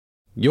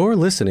You're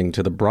listening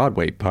to the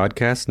Broadway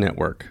Podcast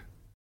Network.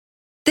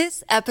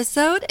 This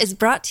episode is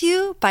brought to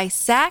you by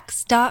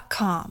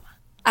Sax.com.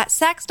 At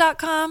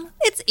Sax.com,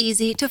 it's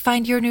easy to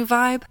find your new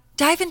vibe.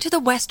 Dive into the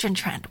Western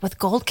trend with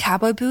gold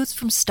cowboy boots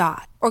from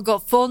Stott, or go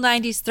full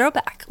 90s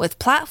throwback with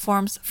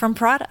platforms from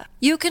Prada.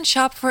 You can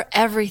shop for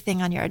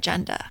everything on your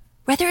agenda,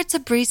 whether it's a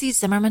breezy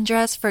Zimmermann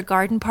dress for a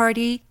garden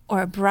party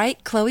or a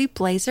bright Chloe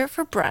blazer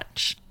for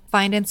brunch.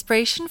 Find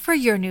inspiration for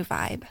your new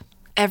vibe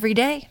every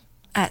day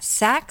at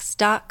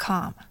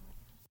Sax.com.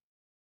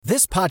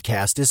 This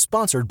podcast is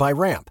sponsored by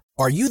Ramp.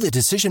 Are you the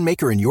decision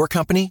maker in your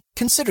company?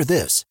 Consider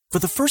this. For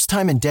the first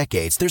time in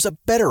decades, there's a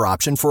better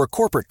option for a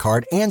corporate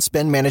card and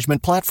spend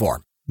management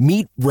platform.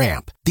 Meet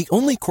Ramp, the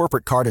only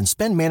corporate card and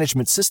spend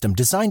management system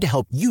designed to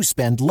help you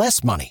spend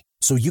less money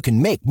so you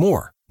can make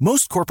more.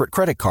 Most corporate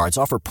credit cards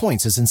offer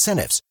points as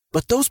incentives,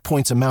 but those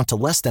points amount to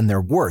less than their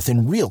worth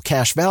in real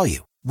cash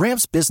value.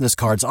 Ramp's business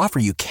cards offer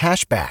you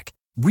cash back,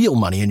 real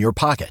money in your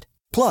pocket.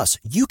 Plus,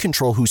 you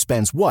control who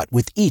spends what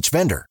with each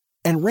vendor.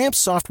 And Ramp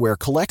software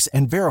collects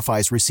and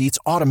verifies receipts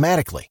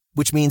automatically,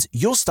 which means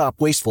you'll stop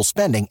wasteful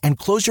spending and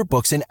close your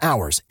books in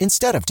hours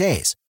instead of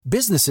days.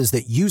 Businesses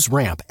that use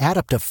Ramp add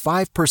up to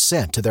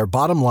 5% to their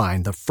bottom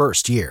line the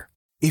first year.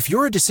 If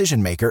you're a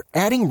decision maker,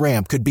 adding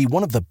Ramp could be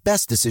one of the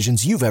best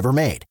decisions you've ever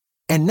made.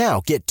 And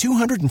now get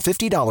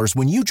 $250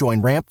 when you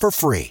join Ramp for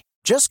free.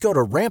 Just go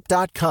to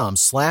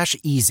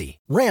ramp.com/easy.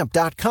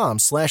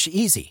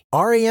 Ramp.com/easy.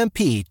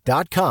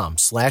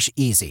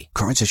 RAMP.com/easy.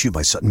 Cards issued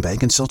by Sutton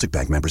Bank and Celtic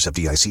Bank, members of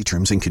FDIC.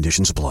 Terms and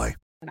conditions apply.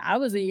 When I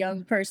was a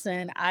young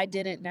person, I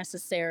didn't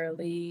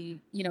necessarily,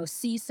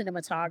 see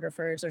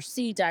cinematographers or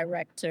see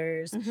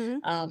directors,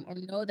 or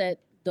know that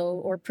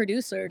or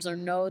producers, or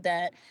know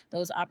that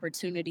those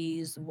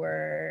opportunities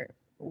were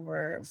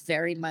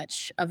very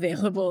much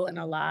available and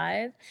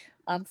alive.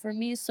 For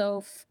me,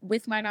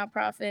 with my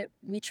nonprofit,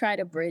 we try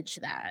to bridge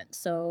that.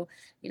 So,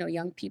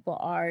 young people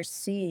are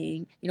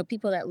seeing,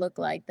 people that look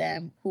like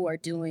them who are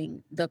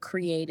doing the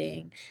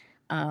creating.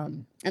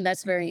 And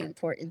that's very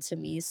important to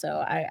me.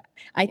 So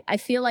I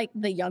feel like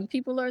the young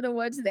people are the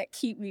ones that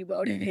keep me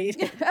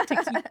motivated to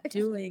keep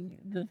doing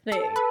the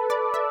thing.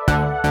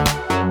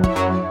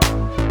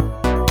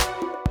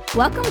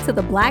 Welcome to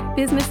the Black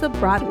Business of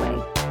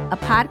Broadway, a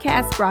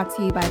podcast brought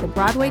to you by the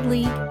Broadway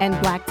League and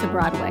Black to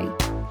Broadway.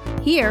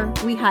 Here,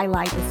 we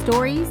highlight the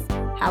stories,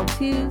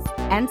 how-tos,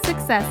 and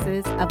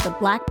successes of the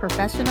Black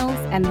professionals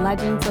and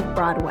legends of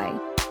Broadway.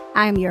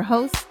 I am your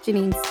host,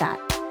 Janine Scott.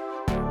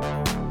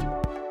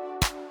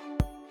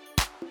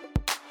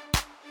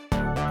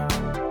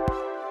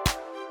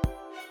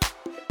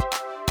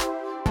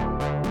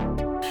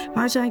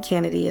 Marjan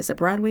Kennedy is a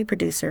Broadway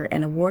producer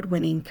and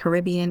award-winning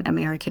Caribbean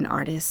American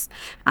artist,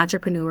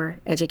 entrepreneur,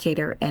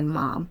 educator, and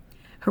mom.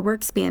 Her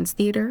work spans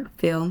theater,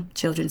 film,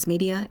 children's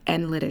media,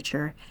 and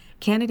literature.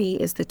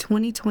 Kennedy is the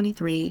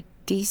 2023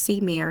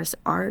 DC Mayor's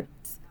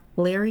Arts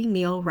Larry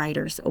Neal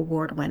Writers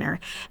Award winner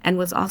and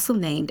was also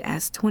named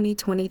as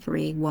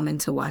 2023 Woman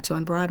to Watch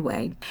on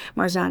Broadway.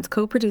 Marjan's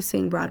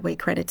co-producing Broadway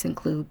credits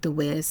include The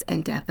Wiz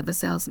and Death of a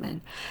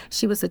Salesman.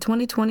 She was the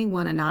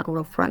 2021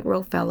 inaugural Front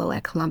Row Fellow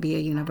at Columbia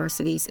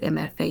University's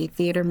MFA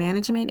Theater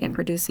Management and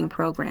Producing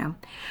program.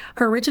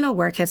 Her original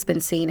work has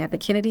been seen at the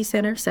Kennedy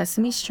Center,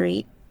 Sesame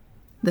Street,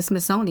 the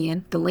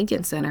Smithsonian, the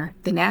Lincoln Center,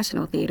 the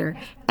National Theater,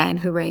 and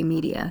Hooray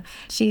Media.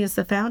 She is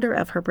the founder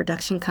of her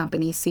production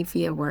company,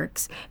 Cephia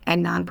Works,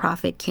 and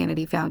nonprofit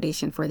Kennedy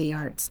Foundation for the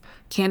Arts.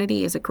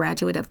 Kennedy is a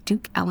graduate of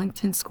Duke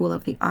Ellington School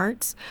of the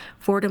Arts,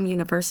 Fordham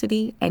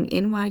University, and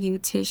NYU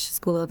Tisch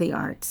School of the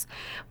Arts.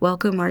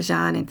 Welcome,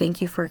 Marjan, and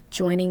thank you for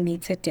joining me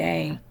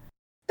today.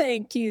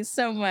 Thank you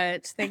so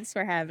much. Thanks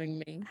for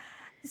having me.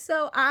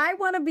 So I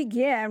want to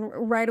begin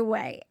right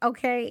away,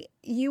 okay?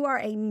 You are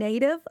a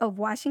native of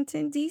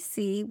Washington,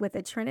 D.C. with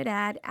a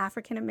Trinidad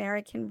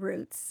African-American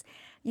roots.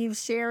 You've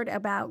shared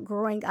about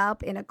growing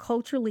up in a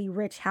culturally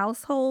rich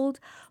household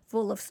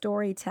full of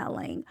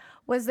storytelling.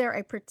 Was there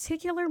a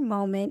particular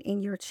moment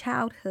in your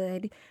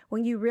childhood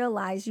when you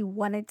realized you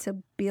wanted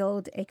to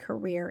build a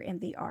career in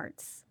the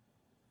arts?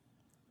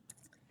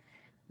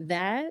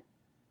 That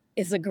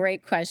is a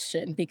great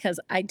question because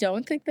I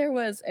don't think there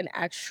was an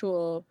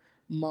actual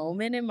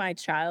moment in my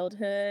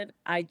childhood.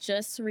 I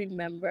just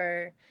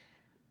remember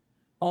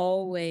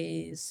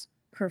always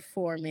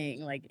performing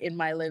like in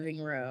my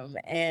living room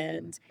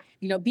and,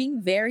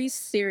 being very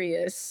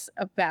serious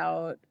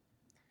about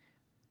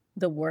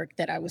the work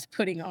that I was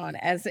putting on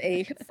as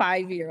a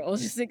 5-year-old,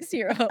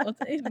 6-year-old,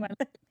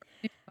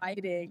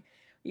 inviting,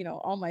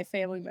 all my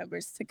family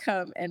members to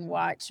come and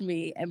watch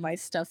me and my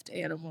stuffed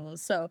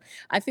animals. So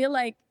I feel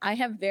like I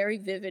have very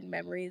vivid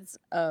memories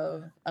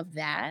of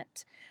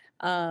that.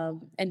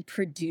 And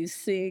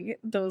producing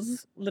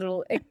those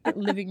little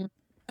living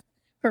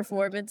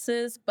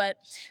performances. But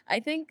I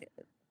think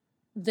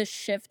the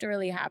shift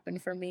really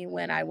happened for me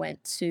when I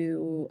went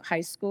to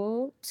high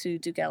school, to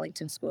Duke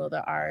Ellington School of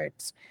the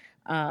Arts,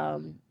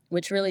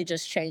 which really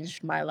just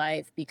changed my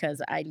life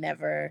because I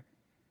never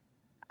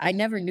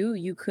knew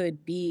you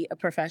could be a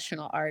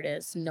professional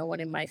artist. No one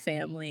in my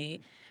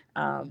family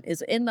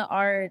is in the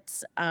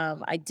arts.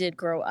 I did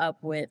grow up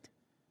with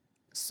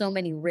so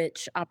many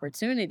rich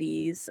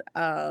opportunities,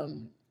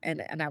 and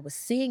I was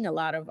seeing a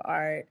lot of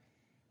art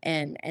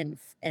and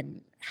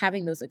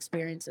having those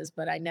experiences,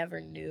 but I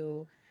never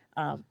knew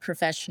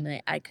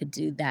professionally I could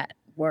do that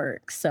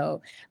work.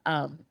 So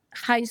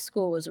high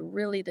school was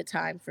really the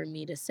time for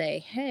me to say,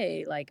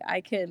 hey, like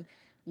I can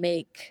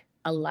make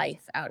a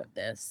life out of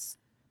this.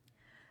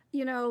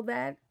 You know,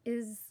 that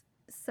is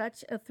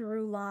such a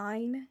through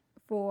line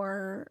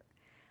for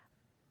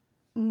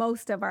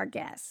most of our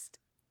guests.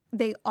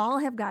 They all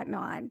have gotten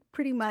on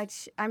pretty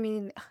much. I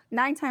mean,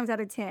 9 times out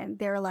of 10,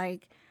 they're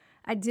like,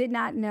 I did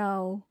not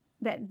know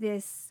that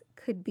this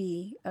could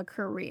be a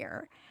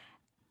career.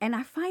 And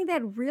I find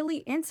that really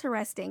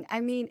interesting.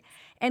 I mean,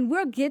 and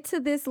we'll get to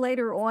this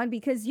later on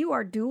because you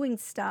are doing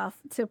stuff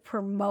to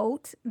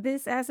promote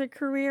this as a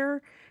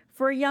career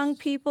for young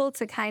people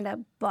to kind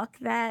of buck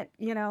that,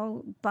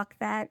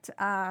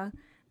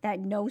 that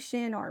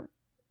notion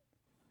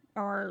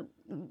or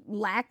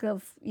lack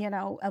of,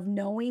 of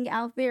knowing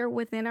out there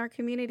within our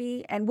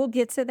community. And we'll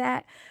get to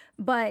that.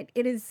 But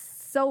it is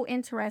so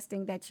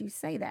interesting that you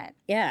say that.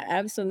 Yeah,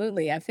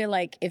 absolutely. I feel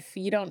like if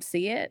you don't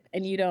see it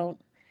and you're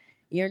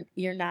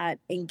not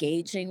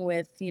engaging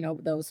with,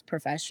 those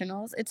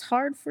professionals, it's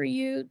hard for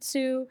you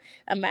to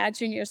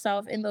imagine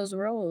yourself in those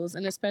roles.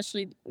 And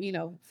especially,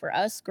 for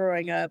us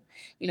growing up,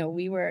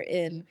 we were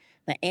in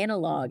the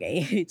analog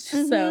age.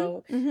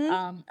 So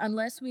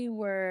unless we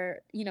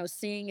were,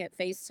 seeing it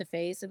face to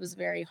face, it was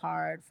very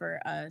hard for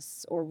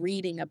us, or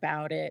reading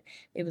about it,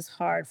 it was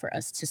hard for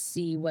us to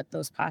see what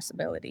those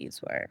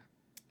possibilities were.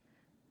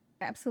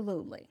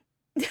 Absolutely.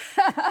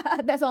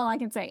 That's all I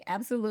can say.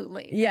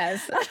 Absolutely.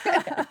 Yes.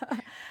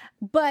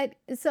 But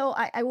so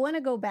I want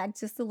to go back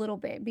just a little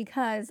bit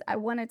because I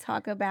want to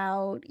talk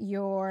about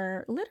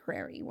your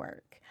literary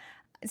work.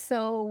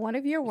 So one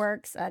of your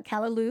works,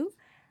 Callaloo,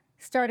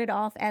 started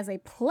off as a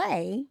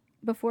play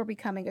before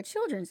becoming a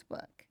children's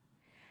book.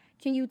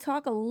 Can you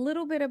talk a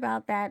little bit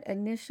about that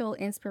initial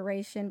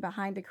inspiration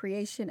behind the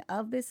creation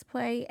of this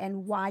play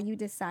and why you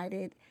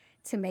decided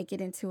to make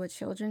it into a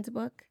children's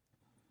book?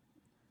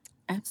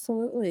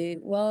 Absolutely.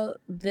 Well,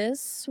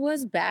 this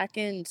was back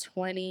in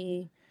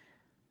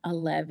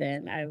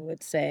 2011, I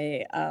would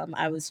say.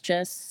 I was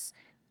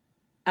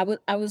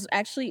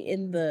actually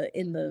in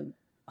the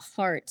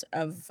heart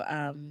of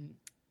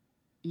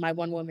my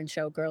one woman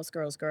show, Girls,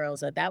 Girls,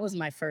 Girls. That was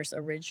my first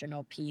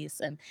original piece,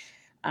 and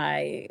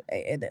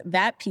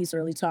that piece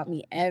really taught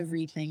me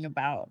everything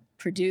about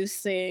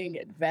producing,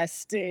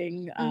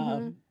 investing.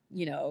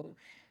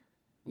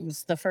 It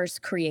was the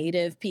first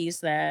creative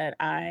piece that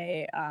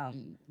I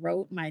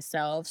wrote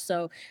myself.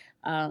 So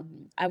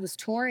I was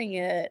touring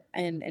it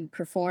and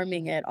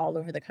performing it all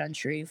over the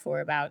country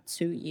for about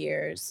 2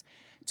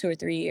 or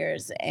 3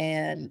 years.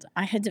 And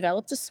I had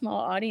developed a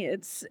small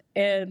audience,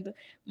 and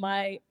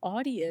my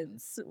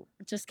audience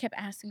just kept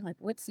asking, like,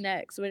 what's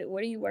next? What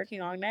are you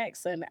working on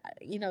next? And,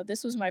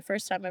 this was my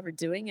first time ever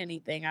doing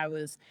anything. I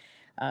was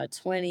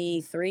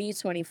 23,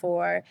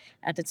 24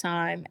 at the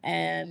time.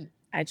 And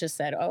I just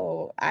said,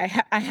 "Oh, I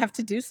have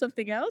to do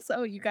something else.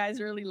 Oh, you guys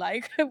really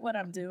like what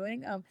I'm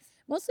doing."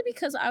 Mostly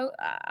because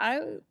I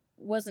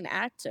was an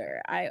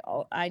actor.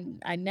 I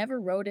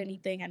never wrote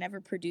anything. I never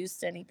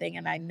produced anything,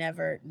 and I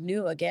never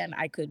knew again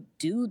I could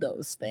do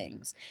those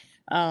things.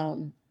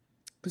 So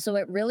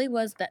it really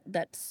was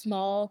that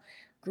small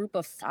group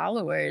of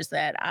followers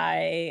that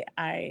I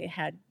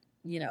had,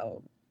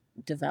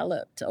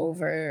 developed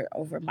over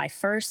my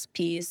first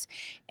piece,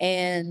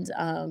 and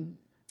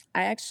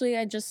I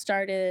just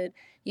started,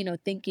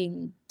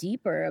 thinking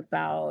deeper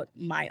about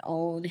my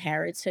own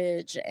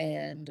heritage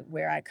and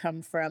where I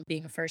come from,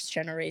 being a first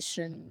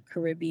generation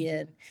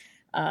Caribbean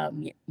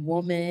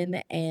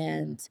woman.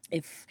 And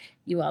if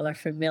you all are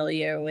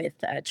familiar with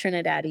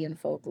Trinidadian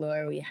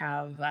folklore, we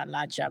have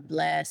La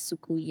Jablesse,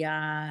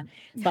 Sukuya,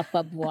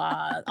 Papa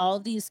Bois, all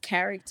these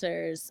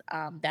characters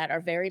that are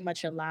very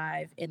much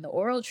alive in the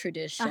oral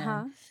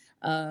tradition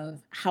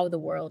of how the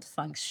world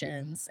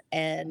functions.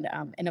 And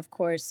of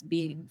course,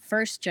 being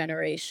first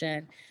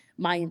generation,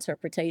 my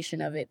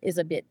interpretation of it is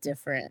a bit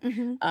different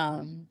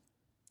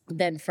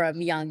than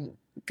from young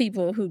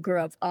people who grew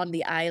up on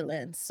the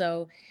island.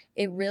 So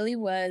it really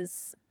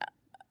was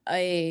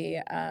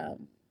it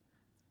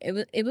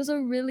was a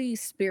really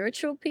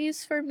spiritual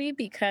piece for me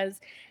because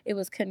it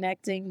was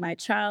connecting my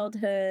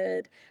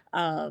childhood,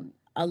 a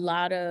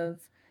lot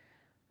of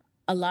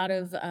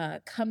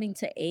coming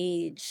to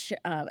age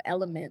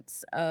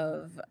elements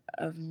of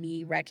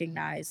me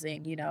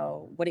recognizing,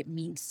 what it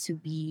means to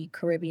be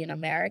Caribbean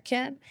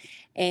American,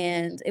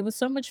 and it was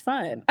so much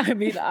fun. I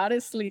mean,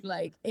 honestly,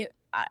 like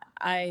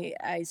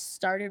I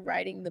started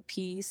writing the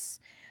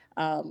piece,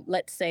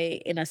 let's say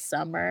in a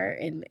summer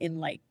in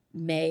like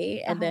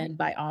May, and then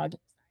by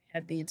August I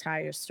had the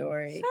entire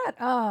story. Shut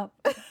up.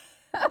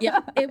 Yeah,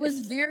 it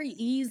was very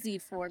easy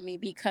for me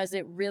because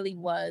it really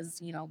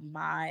was,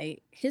 my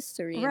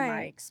history and my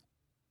Right.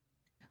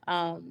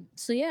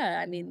 so yeah,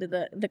 I mean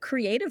the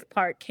creative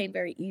part came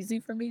very easy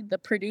for me. The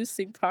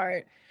producing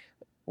part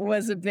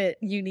was a bit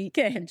unique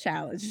and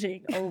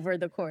challenging over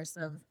the course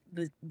of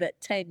the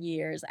 10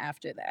 years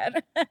after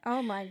that.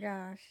 Oh my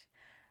gosh.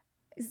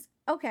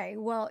 Okay,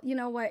 well, you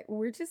know what?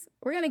 We're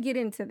going to get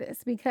into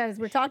this because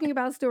we're talking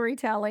about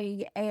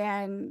storytelling,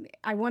 and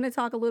I want to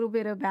talk a little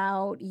bit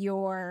about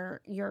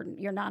your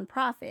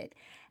nonprofit.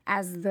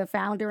 As the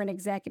founder and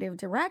executive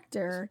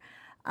director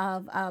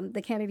of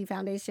the Kennedy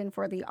Foundation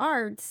for the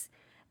Arts,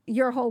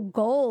 your whole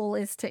goal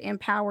is to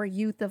empower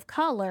youth of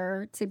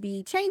color to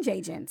be change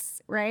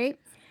agents, right?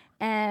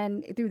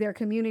 And through their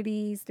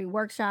communities, through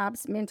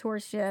workshops,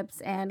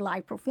 mentorships, and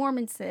live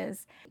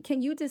performances.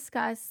 Can you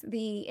discuss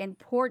the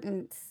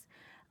importance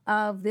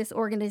of this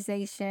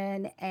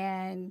organization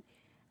and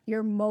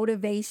your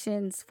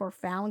motivations for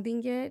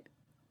founding it?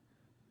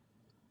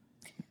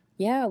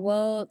 Yeah,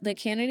 well, the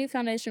Kennedy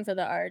Foundation for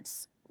the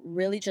Arts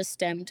really just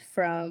stemmed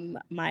from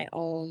my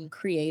own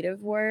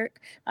creative work.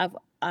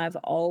 I've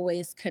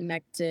always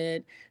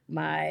connected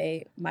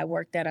my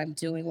work that I'm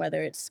doing,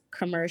 whether it's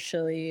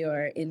commercially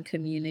or in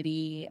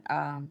community,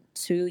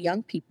 to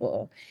young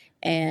people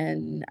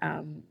and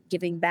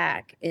giving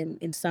back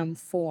in some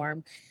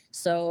form.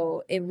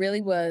 So it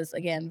really was,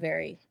 again,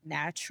 very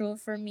natural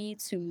for me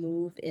to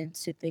move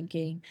into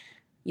thinking,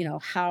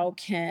 how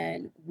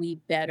can we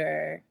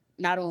better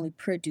not only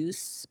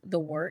produce the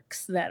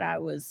works that I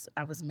was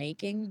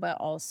making, but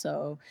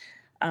also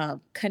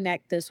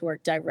connect this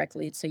work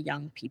directly to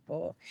young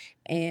people.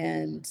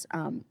 And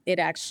it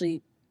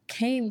actually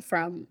came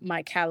from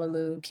my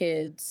Callaloo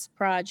Kids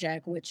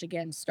project, which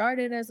again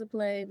started as a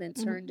play, then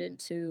turned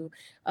into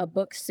a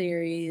book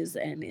series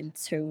and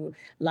into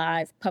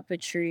live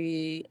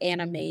puppetry,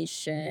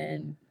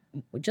 animation,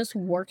 just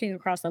working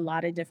across a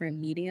lot of different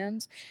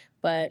mediums.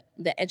 But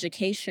the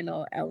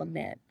educational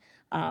element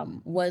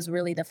was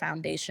really the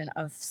foundation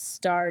of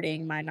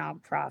starting my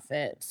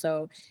nonprofit.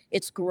 So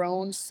it's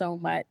grown so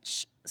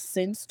much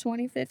since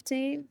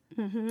 2015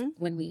 Mm-hmm.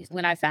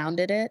 when I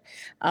founded it.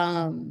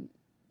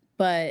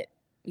 But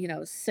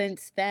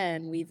since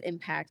then we've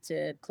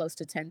impacted close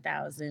to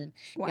 10,000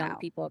 young Wow.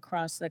 people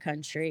across the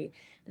country.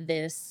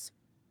 This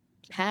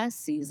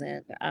past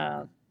season,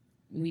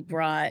 we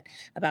brought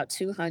about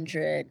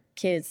 200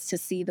 kids to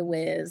see The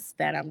Wiz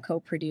that I'm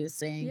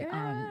co-producing,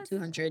 Yes.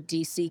 200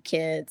 DC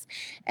kids.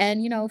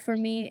 And, for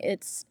me,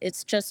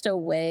 it's just a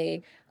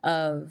way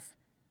of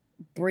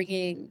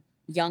bringing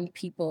young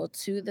people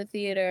to the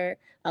theater,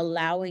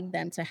 allowing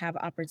them to have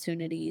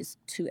opportunities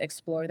to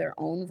explore their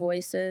own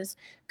voices,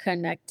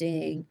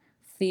 connecting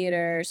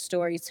theater,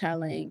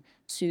 storytelling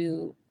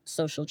to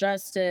social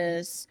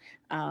justice,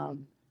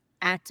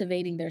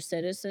 activating their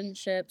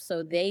citizenship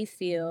so they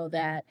feel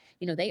that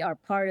they are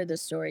part of the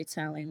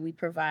storytelling. We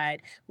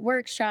provide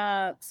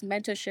workshops,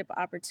 mentorship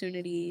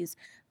opportunities,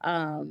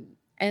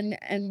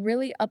 and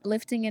really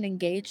uplifting and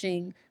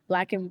engaging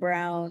Black and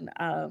Brown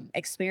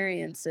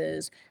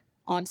experiences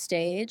on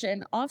stage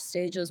and off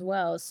stage as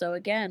well. So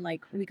again,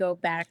 like we go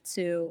back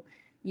to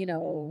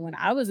when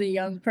I was a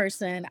young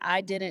person,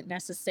 I didn't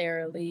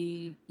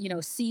necessarily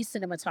see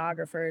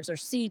cinematographers or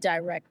see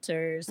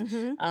directors,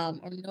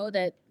 Mm-hmm. or know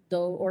that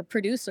though, or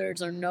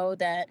producers, or know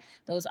that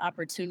those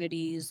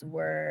opportunities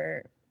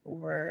were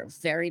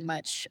very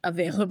much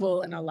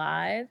available and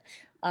alive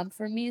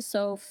for me.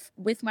 So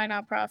with my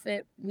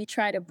nonprofit, we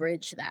try to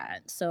bridge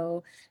that.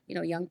 So,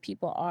 young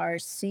people are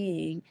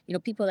seeing,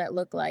 people that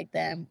look like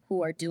them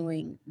who are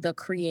doing the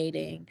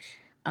creating.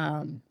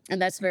 And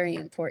that's very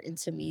important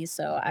to me.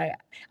 So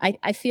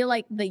I feel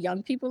like the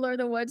young people are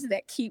the ones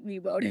that keep me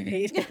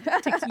motivated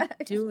to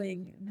keep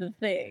doing the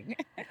thing.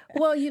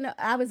 Well,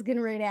 I was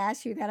getting ready to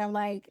ask you that. I'm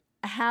like,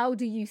 how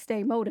do you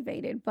stay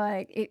motivated?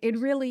 But it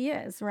really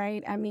is,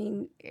 right? I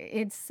mean,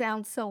 it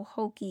sounds so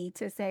hokey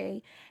to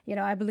say,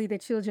 I believe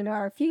that children are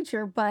our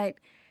future, but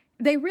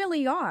they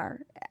really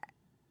are.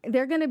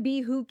 They're going to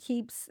be who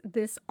keeps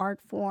this art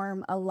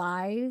form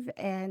alive,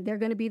 and they're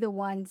going to be the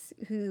ones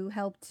who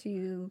help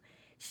to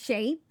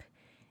shape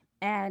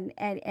and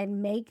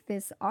make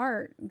this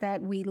art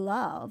that we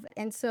love.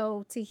 And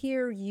so to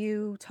hear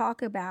you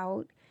talk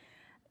about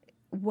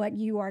what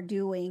you are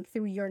doing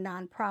through your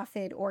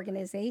nonprofit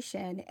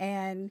organization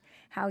and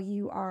how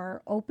you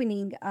are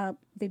opening up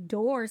the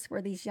doors for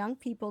these young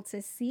people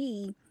to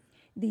see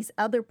these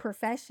other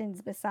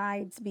professions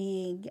besides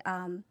being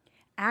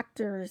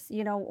actors,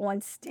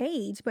 on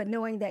stage, but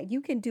knowing that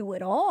you can do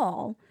it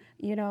all,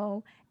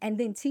 and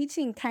then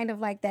teaching kind of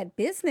like that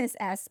business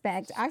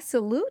aspect. I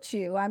salute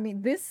you. I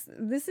mean, this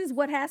is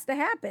what has to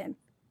happen.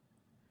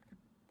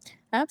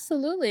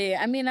 Absolutely.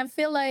 I mean, I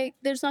feel like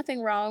there's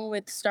nothing wrong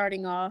with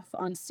starting off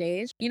on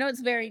stage.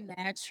 It's very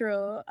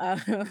natural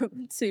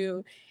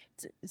to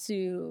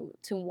to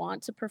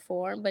want to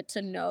perform, but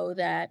to know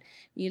that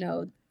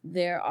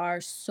there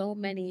are so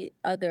many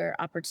other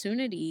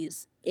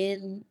opportunities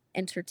in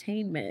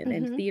entertainment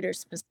and Mm-hmm. theater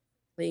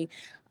specifically.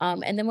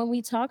 And then when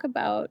we talk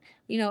about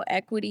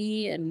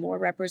equity and more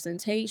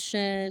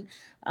representation,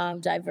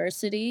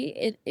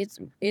 diversity,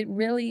 it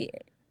really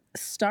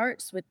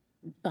starts with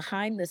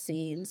behind the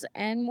scenes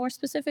and more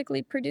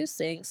specifically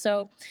producing.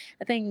 So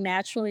I think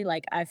naturally,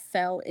 like I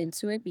fell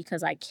into it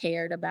because I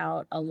cared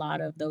about a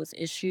lot of those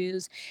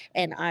issues.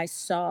 And I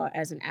saw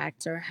as an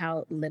actor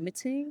how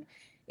limiting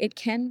it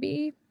can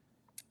be.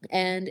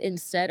 And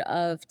instead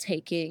of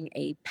taking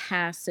a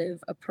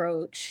passive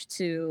approach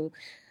to,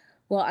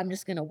 well, I'm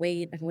just going to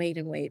wait and wait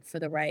and wait for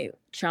the right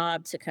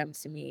job to come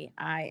to me,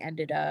 I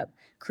ended up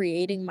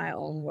creating my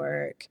own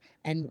work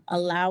and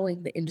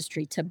allowing the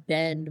industry to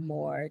bend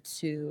more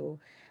to,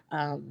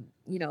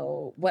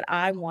 what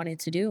I wanted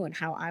to do and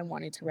how I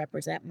wanted to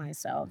represent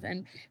myself.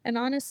 And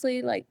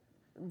honestly, like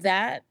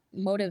that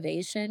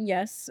motivation,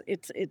 yes,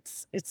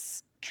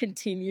 it's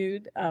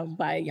continued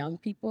by young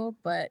people,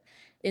 but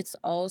it's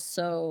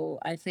also,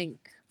 I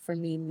think, for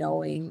me,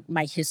 knowing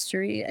my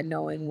history and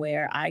knowing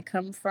where I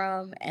come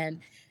from and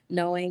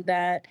knowing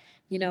that,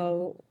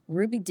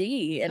 Ruby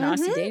D and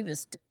Ossie Mm-hmm.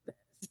 Davis did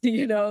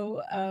this,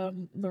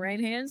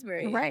 Lorraine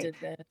Hansberry Right. did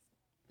this.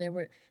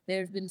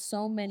 There's been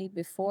so many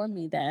before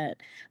me that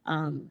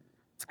um,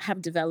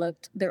 have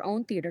developed their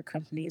own theater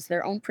companies,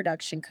 their own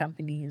production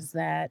companies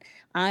that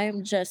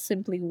I'm just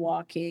simply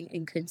walking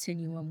in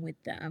continuum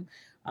with them.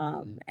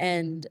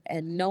 And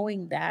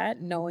knowing that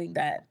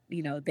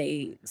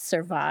they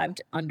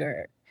survived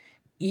under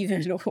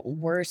even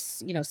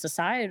worse,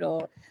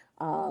 societal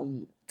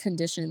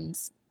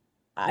conditions.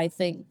 I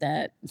think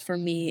that for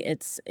me,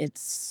 it's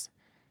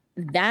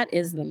that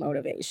is the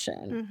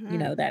motivation,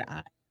 Mm-hmm. that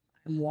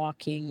I'm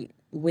walking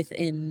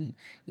within,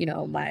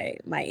 my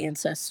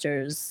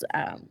ancestors'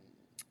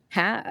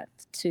 path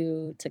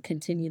to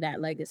continue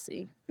that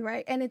legacy.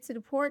 Right. And it's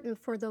important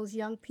for those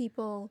young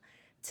people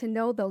to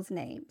know those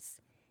names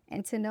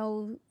and to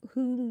know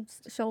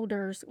whose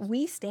shoulders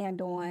we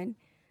stand on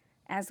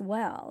as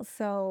well.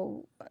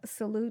 So,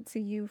 salute to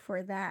you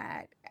for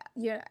that.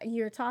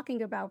 You're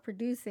talking about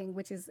producing,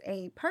 which is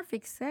a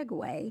perfect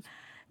segue.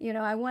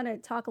 I want to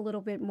talk a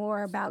little bit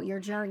more about your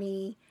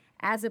journey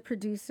as a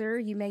producer.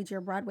 You made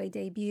your Broadway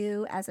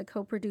debut as a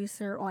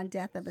co-producer on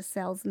Death of a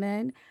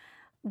Salesman.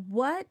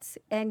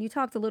 And you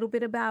talked a little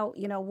bit about,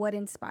 what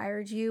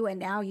inspired you, and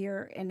now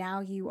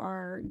you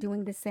are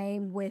doing the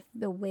same with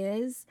The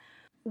Wiz.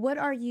 What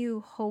are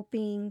you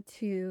hoping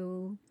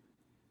to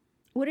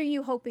what are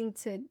you hoping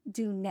to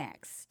do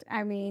next?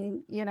 I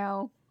mean,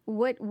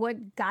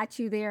 what got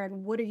you there,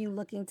 and what are you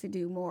looking to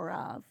do more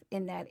of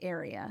in that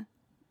area?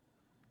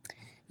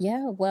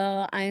 Yeah,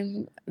 well,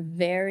 I'm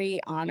very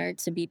honored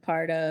to be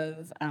part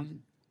of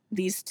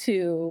these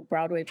two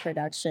Broadway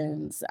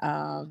productions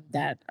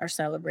that are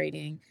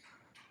celebrating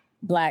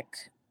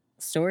Black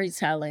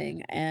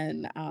storytelling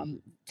and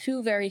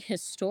two very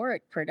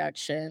historic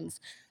productions.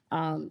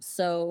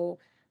 So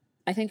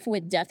I think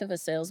with Death of a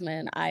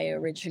Salesman, I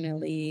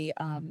originally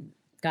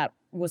got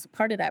was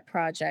part of that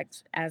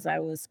project as I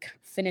was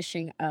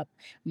finishing up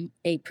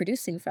a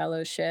producing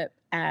fellowship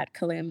at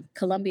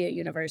Columbia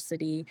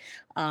University,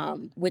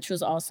 which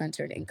was all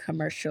centered in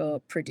commercial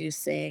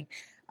producing.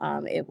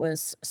 It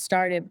was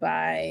started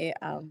by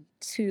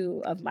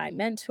two of my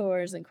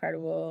mentors,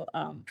 incredible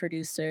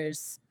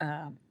producers,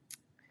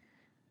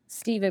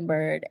 Stephen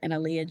Bird and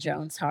Aaliyah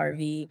Jones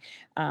Harvey,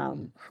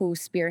 who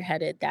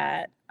spearheaded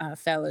that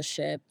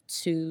fellowship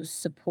to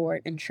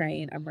support and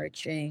train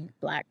emerging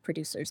Black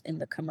producers in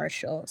the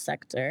commercial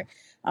sector.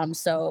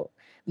 So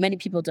many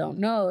people don't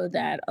know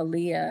that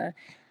Aaliyah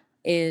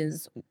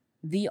is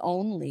the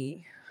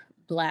only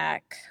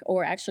Black,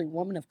 or actually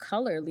woman of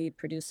color, lead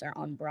producer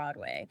on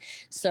Broadway.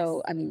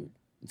 So, I mean,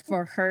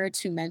 for her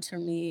to mentor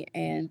me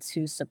and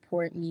to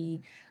support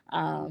me,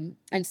 and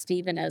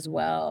Stephen as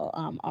well,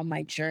 on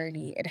my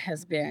journey, it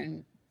has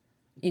been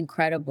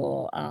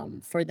incredible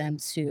for them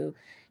to,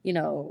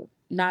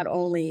 not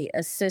only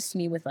assist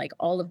me with like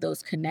all of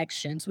those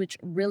connections, which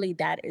really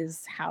that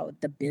is how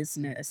the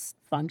business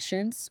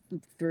functions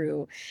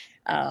through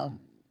um,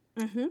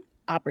 Mm-hmm.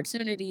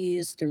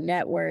 opportunities, through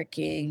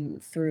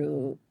networking,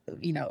 through,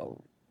 you know,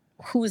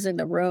 who's in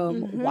the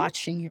room Mm-hmm.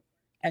 watching you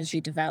as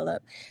you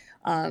develop.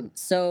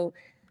 So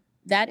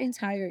that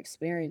entire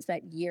experience,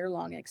 that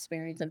year-long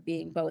experience of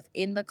being both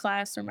in the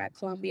classroom at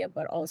Columbia,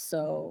 but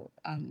also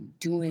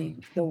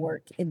doing the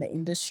work in the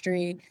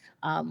industry,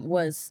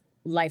 was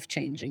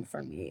life-changing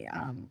for me.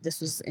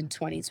 This was in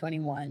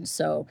 2021.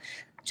 So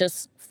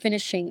just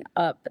finishing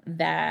up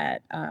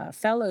that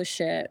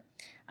fellowship,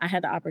 I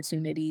had the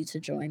opportunity to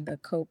join the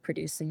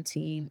co-producing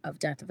team of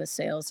Death of a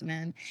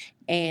Salesman.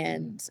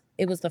 And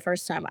it was the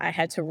first time I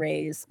had to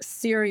raise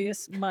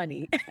serious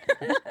money.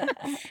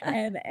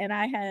 And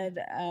I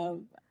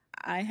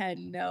had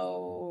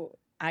no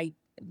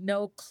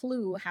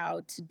clue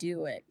how to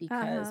do it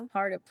because Uh-huh.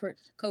 part of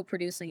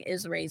co-producing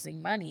is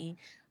raising money.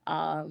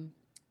 Um,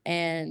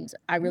 and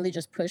I really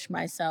just pushed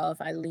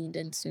myself. I leaned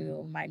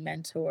into my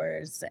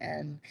mentors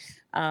and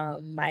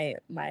my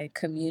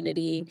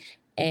community,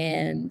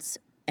 and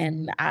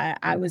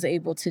I was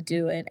able to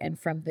do it. And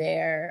from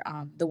there,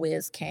 The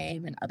Wiz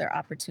came and other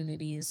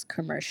opportunities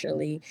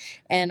commercially.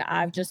 And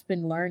I've just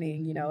been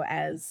learning,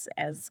 as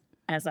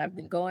I've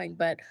been going.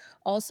 But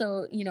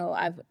also,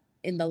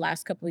 in the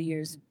last couple of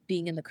years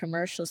being in the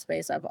commercial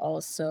space, I've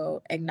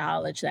also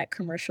acknowledged that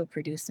commercial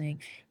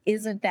producing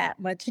isn't that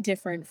much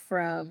different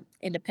from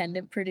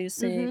independent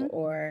producing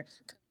or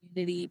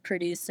community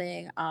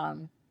producing.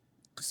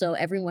 So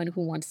everyone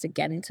who wants to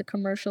get into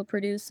commercial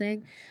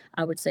producing,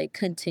 I would say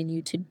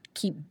continue to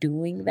keep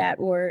doing that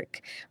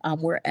work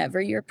wherever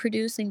you're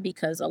producing,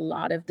 because a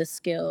lot of the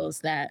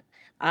skills that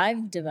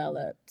I've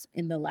developed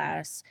in the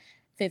last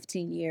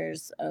 15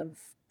 years of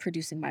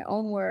producing my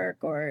own work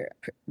or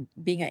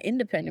being an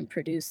independent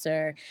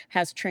producer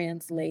has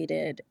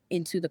translated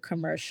into the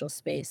commercial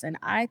space. And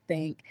I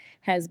think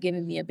has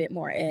given me a bit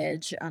more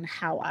edge on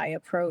how I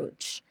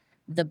approach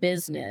the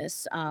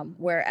business.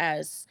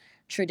 Whereas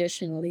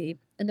traditionally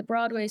in the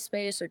Broadway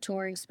space or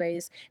touring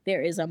space,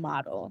 there is a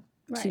model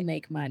to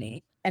make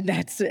money, and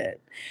that's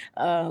it.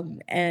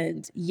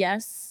 And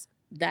yes,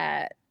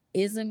 that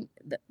is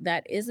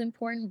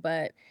important,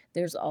 but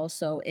there's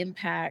also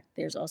impact,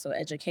 there's also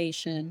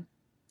education,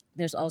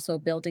 there's also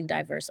building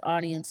diverse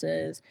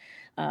audiences,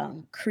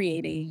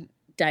 creating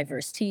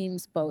diverse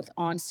teams, both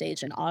on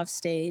stage and off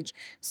stage.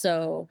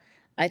 So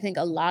I think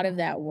a lot of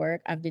that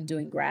work, I've been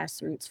doing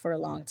grassroots for a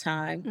long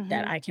time,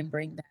 that I can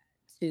bring that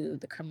to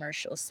the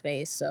commercial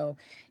space. So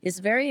it's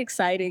very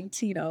exciting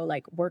to,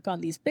 like work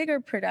on these bigger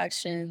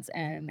productions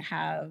and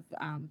have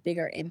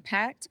bigger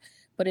impact.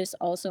 But it's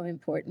also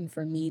important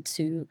for me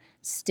to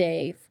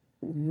stay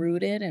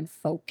rooted and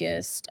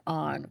focused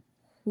on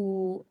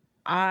who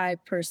I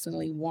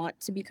personally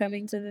want to be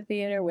coming to the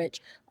theater,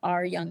 which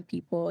are young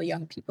people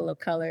of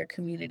color,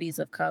 communities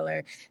of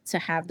color, to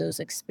have those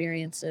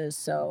experiences.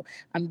 So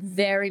I'm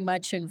very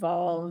much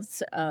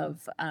involved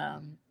of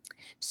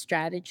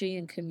strategy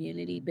and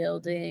community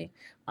building.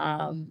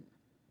 And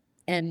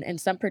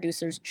some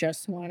producers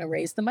just want to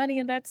raise the money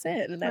and that's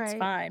it, and that's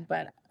fine.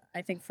 But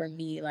I think for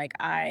me, like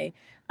I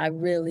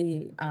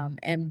really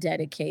am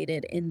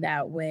dedicated in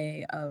that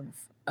way of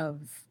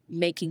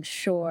making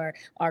sure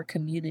our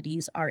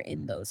communities are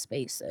in those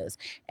spaces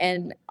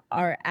and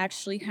are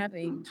actually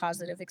having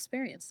positive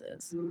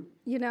experiences.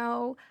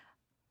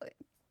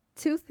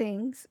 Two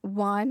things.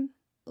 One,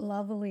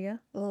 love Aaliyah,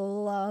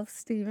 love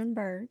Stephen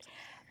Bird.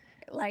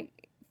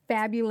 Like,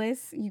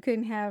 fabulous. You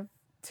couldn't have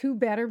two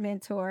better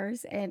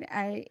mentors, and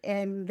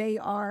they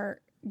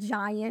are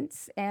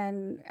giants.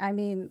 And I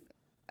mean,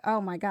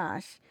 oh my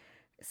gosh,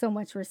 so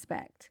much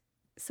respect.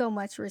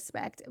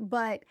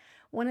 But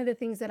one of the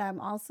things that I'm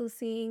also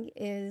seeing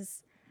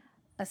is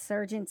a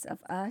surgence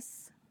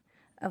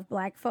of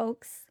Black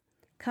folks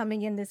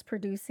coming in this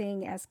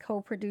producing as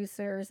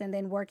co-producers and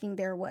then working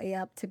their way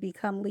up to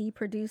become lead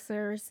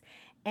producers.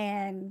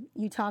 And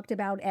you talked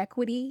about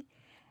equity,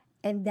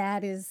 and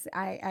that is,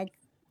 I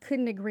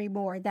couldn't agree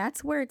more.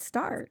 That's where it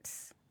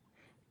starts.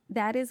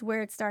 That is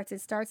where it starts.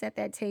 It starts at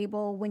that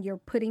table when you're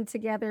putting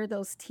together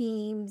those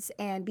teams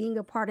and being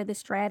a part of the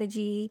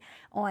strategy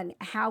on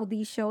how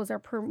these shows are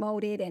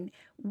promoted and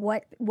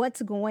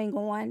what's going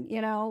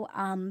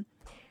on.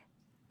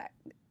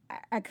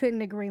 I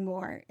couldn't agree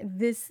more.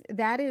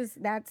 That is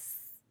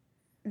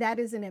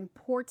an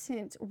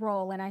important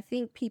role, and I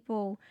think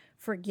people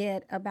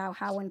forget about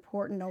how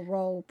important a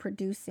role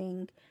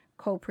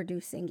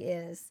co-producing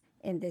is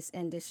in this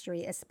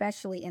industry,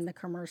 especially in the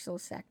commercial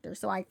sector.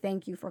 So I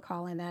thank you for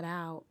calling that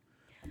out.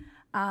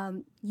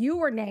 You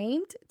were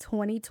named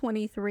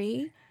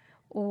 2023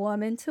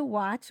 Woman to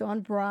Watch on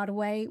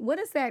Broadway. What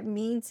does that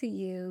mean to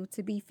you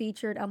to be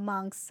featured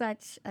among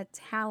such a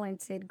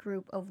talented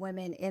group of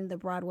women in the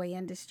Broadway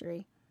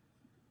industry?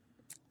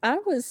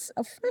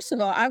 First of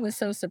all, I was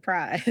so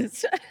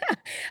surprised.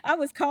 I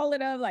was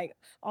calling up like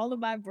all of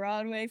my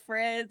Broadway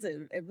friends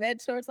and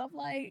mentors. I'm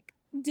like,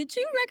 did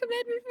you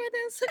recommend me for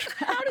this?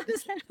 How did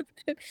this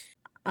happen?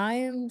 I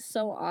am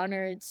so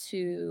honored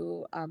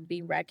to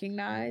be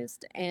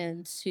recognized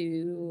and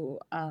to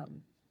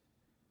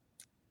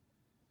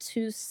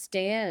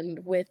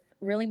stand with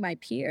really my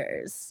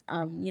peers,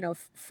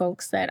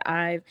 folks that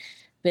I've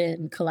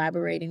been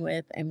collaborating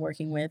with and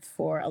working with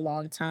for a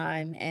long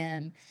time,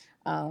 and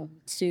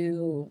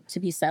to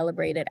be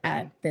celebrated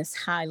at this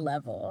high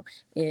level.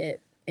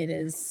 It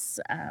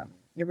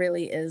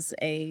really is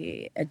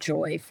a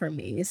joy for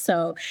me.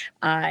 So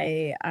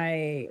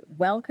I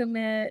welcome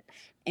it,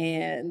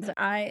 and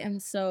I'm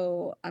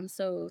so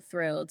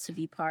thrilled to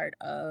be part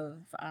of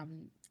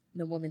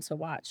the Women to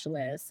Watch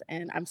list.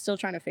 And I'm still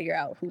trying to figure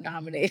out who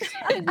nominated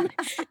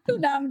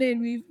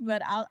me,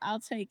 but I'll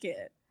take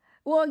it.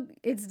 Well,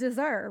 it's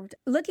deserved.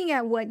 Looking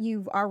at what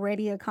you've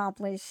already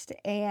accomplished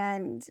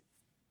and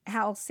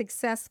how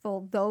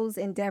successful those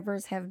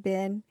endeavors have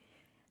been,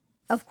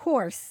 of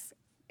course,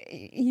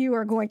 you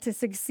are going to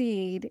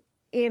succeed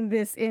in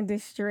this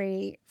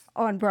industry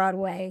on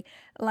Broadway.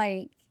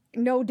 Like,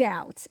 no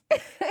doubt.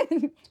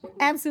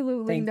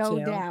 Absolutely. Thank no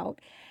you. doubt.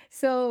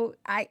 So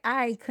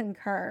I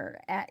concur.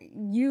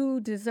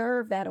 You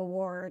deserve that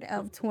award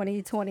of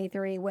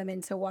 2023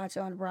 Women to Watch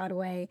on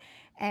Broadway.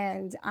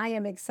 And I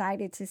am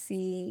excited to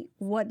see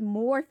what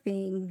more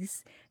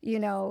things,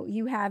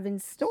 you have in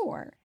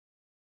store.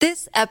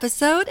 This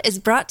episode is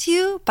brought to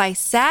you by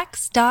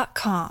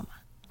Sax.com.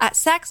 At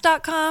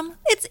Sax.com,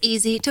 it's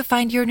easy to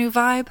find your new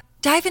vibe.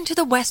 Dive into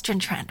the Western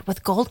trend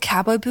with gold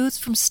cowboy boots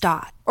from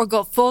Stott, or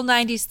go full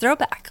 90s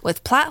throwback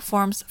with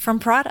platforms from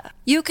Prada.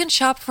 You can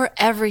shop for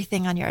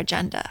everything on your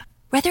agenda,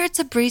 whether it's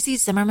a breezy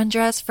Zimmermann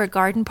dress for a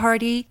garden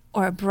party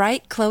or a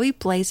bright Chloe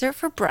blazer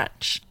for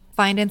brunch.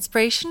 Find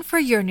inspiration for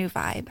your new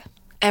vibe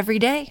every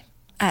day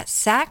at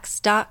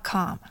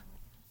Sax.com.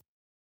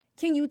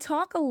 Can you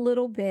talk a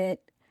little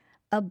bit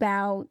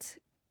about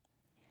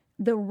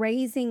the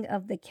raising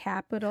of the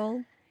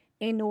capital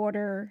in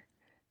order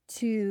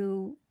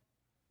to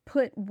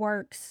put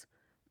works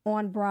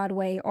on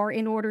Broadway or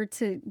in order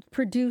to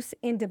produce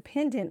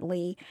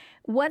independently?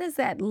 What does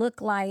that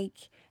look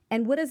like?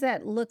 And what does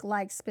that look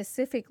like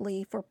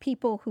specifically for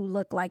people who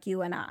look like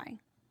you and I?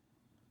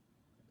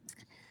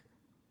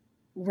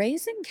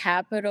 Raising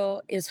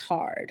capital is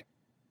hard.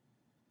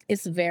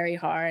 It's very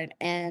hard.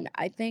 And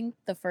I think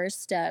the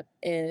first step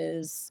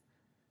is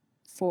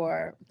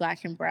for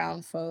Black and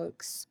Brown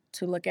folks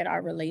to look at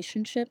our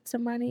relationship to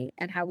money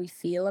and how we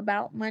feel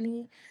about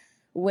money,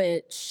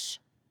 which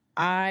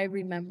I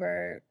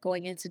remember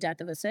going into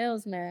Death of a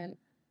Salesman.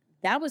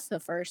 That was the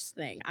first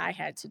thing I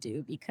had to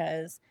do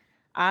because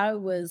I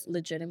was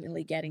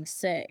legitimately getting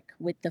sick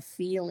with the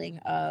feeling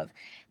of,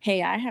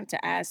 hey, I have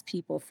to ask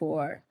people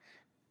for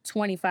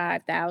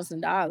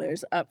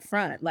 $25,000 up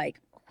front.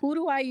 Like, who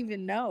do I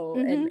even know?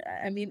 Mm-hmm. And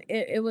I mean,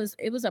 it was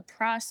a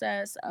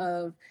process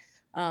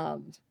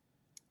um,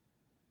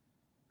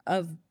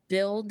 of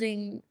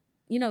building,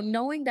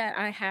 knowing that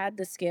I had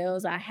the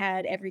skills, I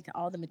had everything,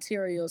 all the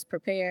materials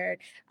prepared,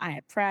 I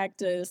had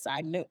practice,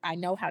 I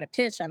know how to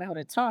pitch, I know how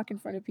to talk in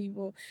front of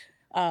people.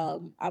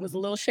 I was a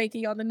little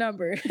shaky on the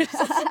numbers,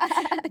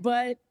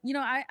 but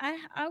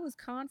I was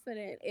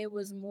confident. It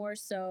was more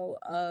so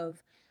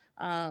of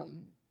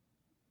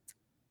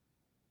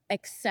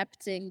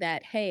accepting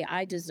that, hey,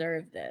 I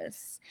deserve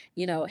this.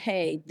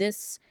 Hey,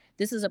 this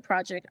is a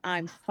project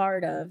I'm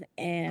part of,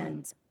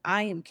 and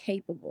I am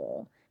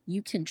capable.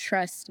 You can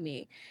trust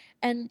me.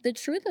 And the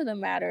truth of the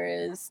matter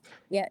is,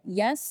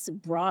 yes,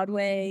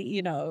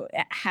 Broadway,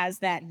 has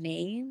that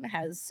name,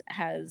 has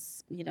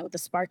the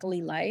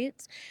sparkly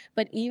lights,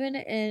 but even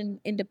in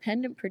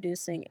independent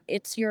producing,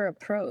 it's your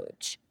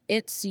approach.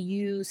 It's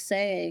you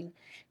saying,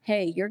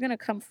 hey, you're gonna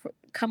come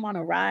on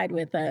a ride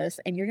with us,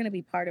 and you're gonna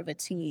be part of a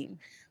team.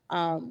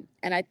 And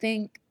I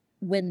think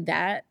when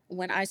I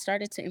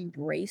started to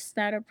embrace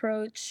that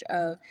approach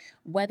of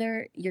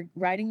whether you're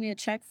writing me a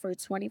check for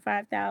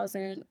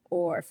 $25,000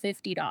 or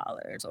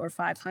 $50 or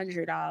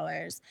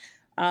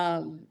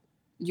 $500,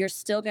 you're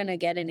still gonna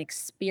get an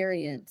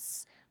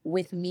experience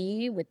with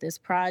me, with this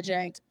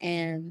project,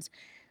 and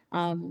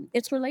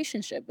it's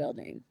relationship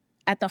building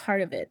at the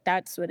heart of it.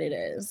 That's what it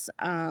is.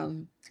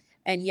 And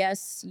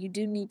yes, you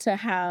do need to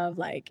have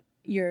like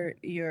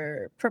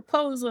your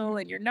proposal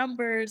and your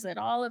numbers and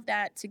all of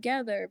that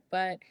together,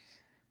 but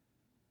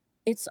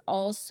it's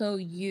also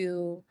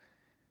you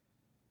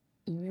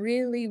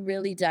really,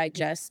 really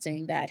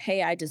digesting that,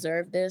 hey, I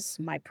deserve this,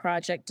 my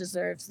project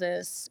deserves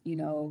this.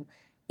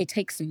 It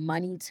takes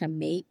money to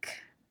make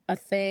a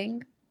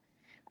thing,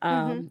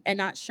 and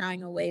not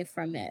shying away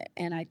from it.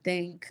 And I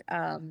think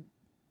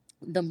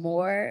the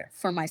more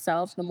for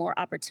myself, the more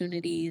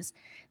opportunities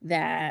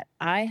that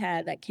I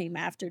had that came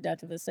after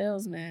Death of a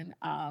Salesman,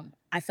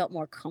 I felt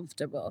more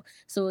comfortable.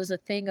 So it was a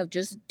thing of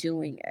just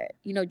doing it.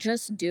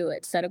 Just do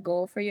it. Set a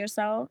goal for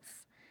yourself.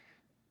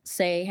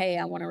 Say, hey,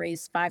 I want to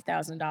raise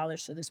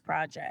 $5,000 for this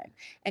project,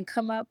 and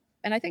come up.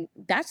 And I think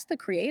that's the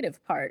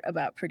creative part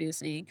about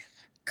producing.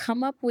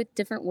 Come up with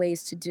different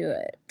ways to do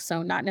it.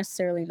 So not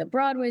necessarily in the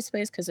Broadway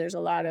space, because there's a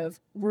lot of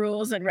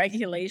rules and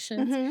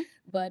regulations,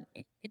 but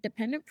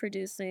independent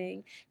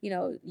producing,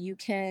 you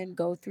can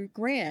go through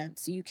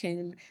grants, you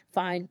can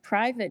find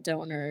private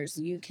donors,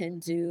 you can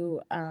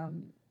do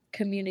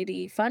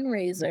community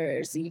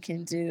fundraisers, you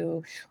can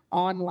do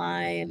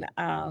online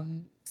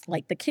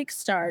like the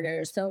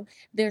Kickstarter. So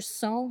there's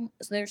so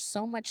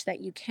much that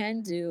you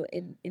can do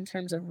in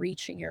terms of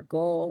reaching your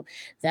goal,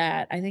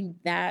 that I think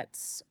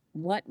that's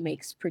what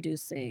makes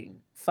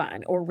producing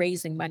fun, or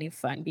raising money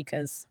fun,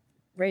 because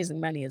raising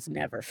money is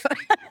never fun.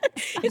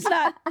 It's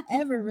not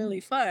ever really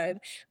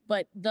fun,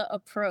 but the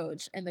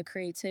approach and the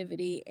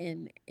creativity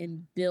in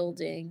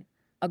building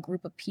a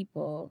group of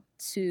people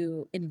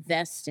to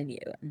invest in you,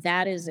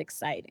 that is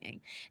exciting.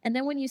 And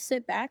then when you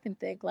sit back and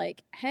think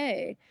like,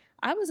 hey,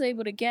 I was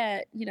able to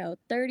get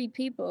 30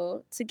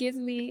 people to give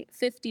me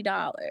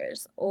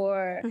 $50,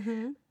 or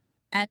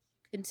as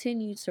you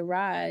continue to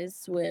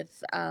rise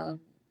with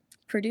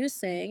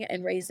producing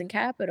and raising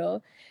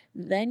capital,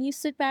 then you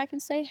sit back and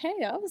say,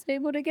 hey, I was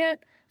able to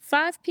get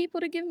 5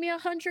 people to give me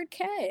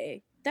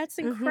 $100K. That's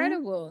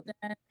incredible.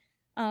 That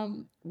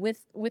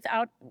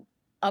without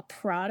a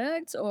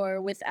product or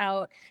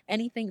without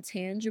anything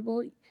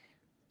tangible,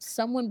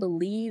 someone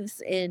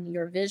believes in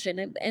your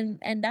vision.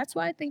 And that's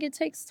why I think it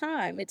takes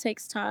time. It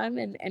takes time,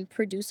 and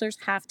producers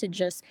have to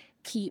just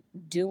keep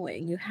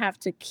doing. You have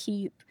to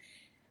keep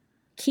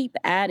keep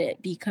at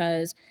it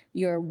because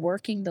you're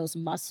working those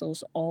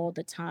muscles all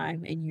the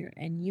time,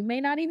 and you may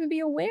not even be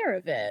aware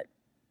of it.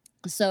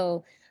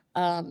 So,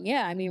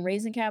 yeah, I mean,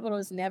 raising capital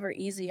is never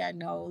easy. I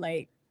know,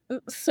 like,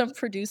 some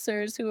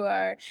producers who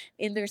are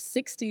in their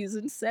 60s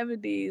and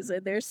 70s,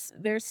 and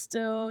they're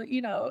still,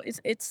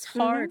 it's Mm-hmm.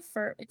 hard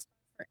for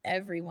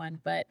everyone.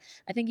 But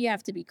I think you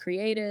have to be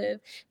creative.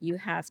 You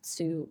have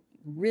to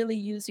really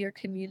use your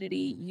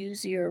community,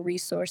 use your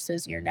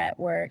resources, your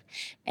network,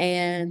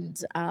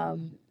 and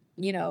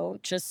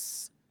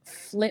just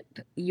flip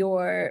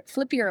your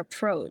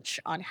approach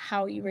on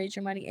how you raise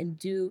your money, and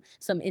do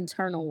some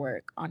internal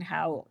work on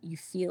how you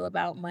feel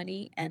about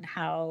money, and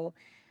how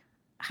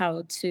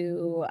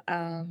to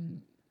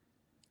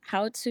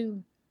how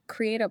to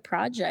create a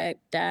project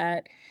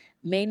that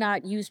may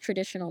not use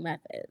traditional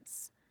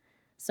methods.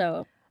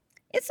 So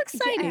it's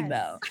exciting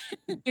though.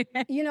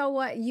 Yes. You know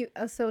what?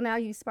 So now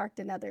you sparked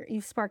another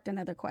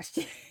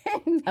question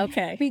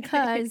Okay.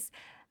 because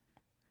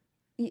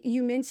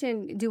you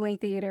mentioned doing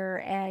theater,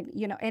 and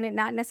and it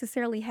not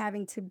necessarily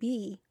having to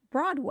be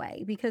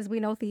Broadway, because we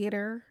know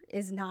theater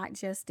is not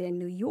just in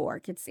New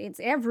York. It's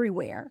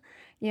everywhere.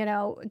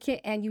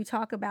 And you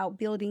talk about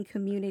building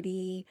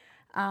community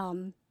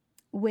um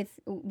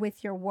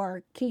with your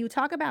work. Can you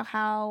talk about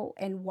how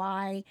and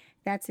why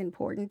that's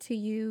important to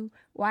you?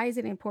 Why is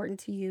it important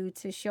to you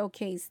to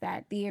showcase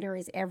that theater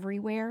is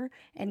everywhere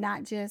and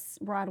not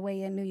just Broadway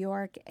in New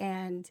York,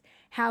 and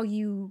how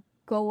you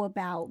go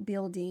about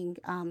building,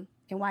 and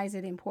why is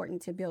it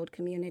important to build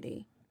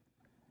community?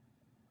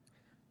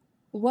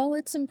 Well,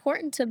 it's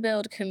important to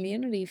build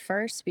community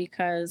first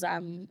because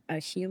I'm a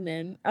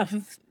human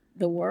of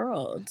the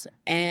world.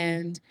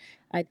 And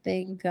I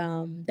think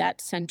that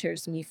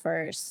centers me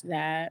first,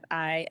 that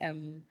I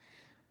am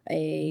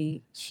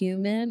a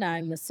human,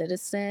 I'm a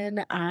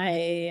citizen,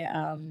 I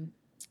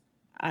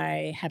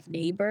have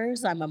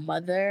neighbors, I'm a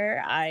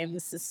mother, I'm a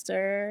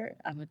sister,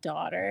 I'm a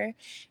daughter.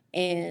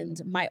 And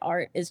my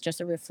art is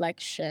just a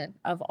reflection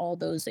of all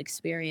those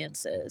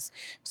experiences.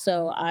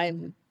 So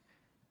I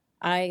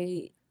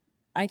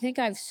I think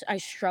I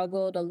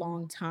struggled a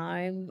long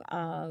time,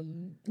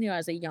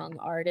 as a young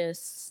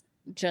artist,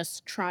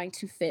 just trying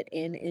to fit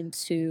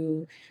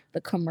into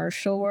the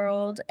commercial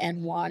world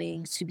and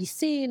wanting to be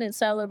seen and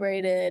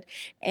celebrated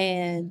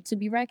and to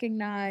be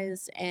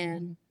recognized,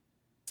 and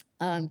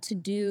to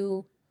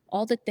do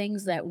all the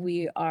things that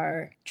we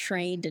are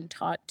trained and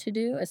taught to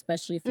do,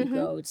 especially if you Mm-hmm.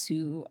 go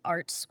to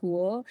art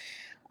school.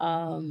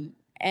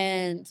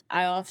 And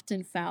I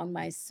often found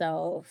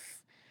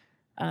myself,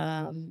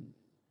 um,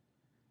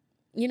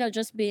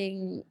 just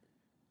being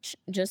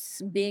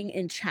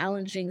in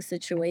challenging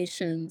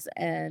situations,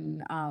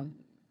 and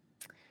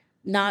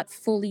not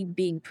fully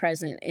being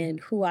present in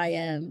who I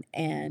am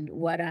and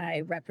what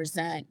I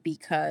represent,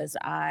 because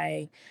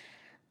I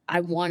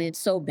wanted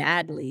so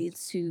badly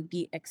to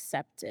be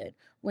accepted.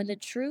 When the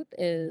truth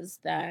is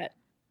that,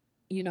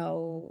 you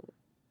know,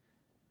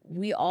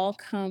 we all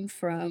come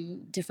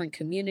from different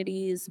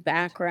communities,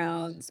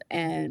 backgrounds,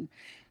 and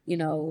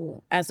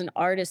as an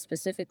artist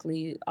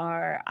specifically,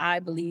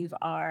 I believe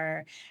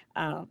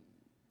um,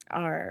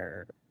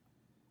 our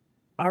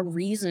our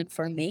reason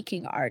for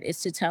making art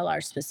is to tell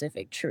our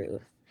specific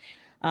truth,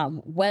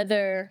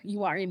 whether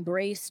you are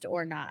embraced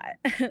or not.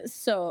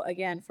 So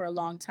again, for a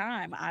long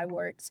time, I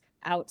worked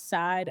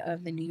outside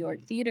of the New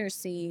York theater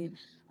scene,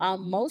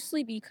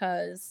 mostly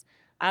because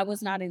I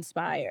was not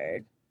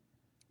inspired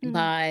Mm-hmm.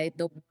 by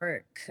the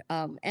work,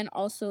 and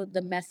also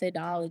the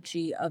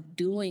methodology of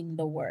doing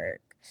the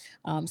work.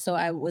 So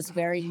I was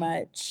very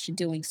much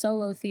doing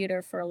solo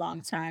theater for a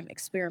long time,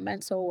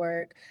 experimental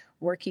work,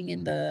 working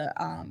in the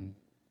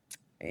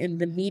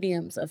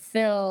mediums of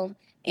film,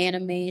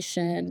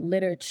 animation,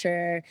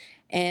 literature,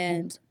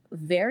 and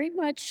very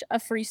much a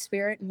free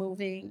spirit,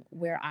 moving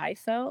where I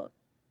felt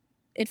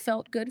it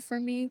felt good for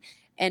me,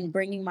 and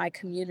bringing my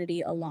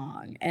community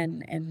along,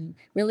 and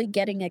really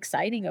getting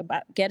excited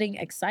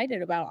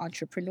about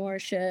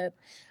entrepreneurship,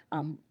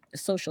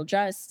 social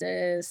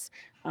justice,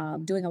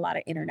 doing a lot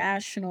of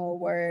international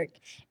work.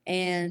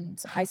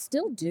 And I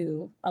still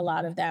do a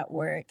lot of that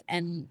work.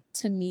 And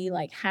to me,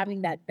 like,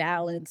 having that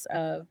balance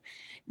of,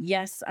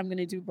 yes, I'm going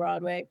to do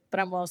Broadway,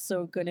 but I'm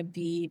also going to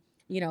be,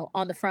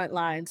 on the front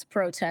lines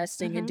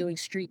protesting and Mm-hmm. doing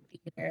street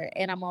theater.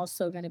 And I'm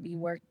also going to be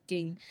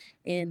working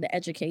in the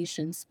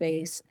education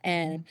space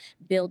and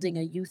building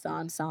a youth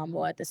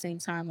ensemble at the same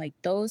time. Like,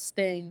 those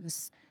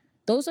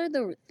are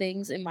the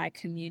things in my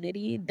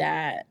community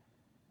that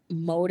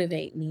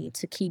motivate me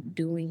to keep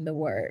doing the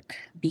work,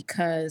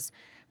 because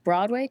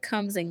Broadway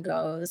comes and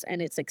goes,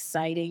 and it's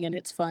exciting and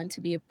it's fun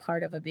to be a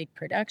part of a big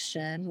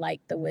production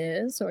like The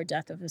Wiz or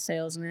Death of a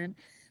Salesman.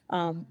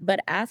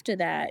 But after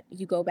that,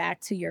 you go back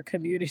to your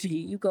community,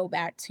 you go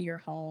back to your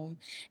home.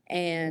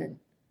 And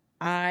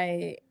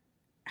I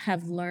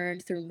have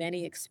learned through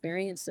many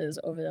experiences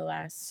over the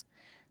last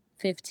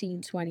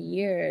 15, 20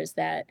 years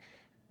that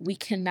we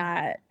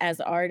cannot, as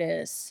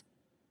artists,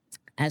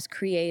 as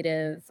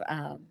creative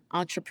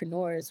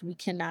entrepreneurs, we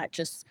cannot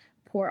just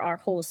pour our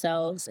whole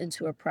selves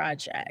into a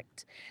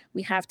project.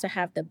 We have to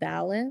have the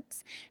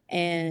balance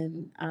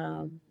and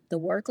the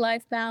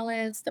work-life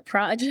balance, the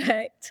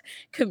project,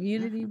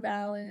 community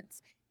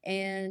balance,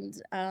 and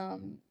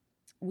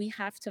we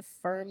have to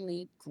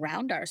firmly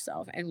ground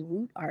ourselves and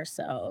root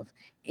ourselves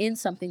in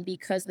something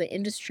because the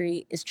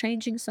industry is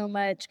changing so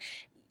much.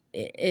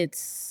 One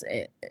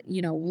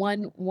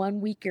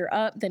week you're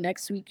up, the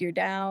next week you're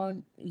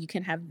down. You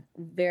can have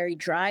very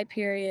dry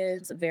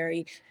periods,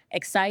 very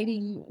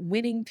exciting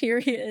winning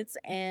periods,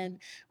 and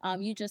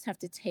you just have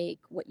to take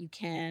what you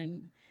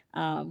can,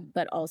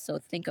 but also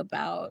think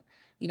about,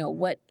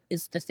 what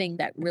is the thing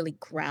that really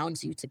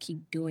grounds you to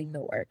keep doing the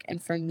work.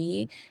 And for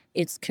me,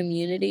 it's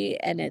community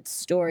and it's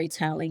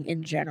storytelling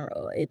in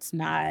general.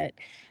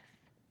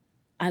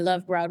 I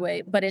love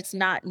Broadway, but it's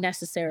not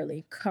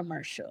necessarily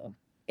commercial.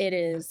 It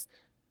is,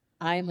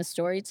 I'm a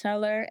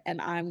storyteller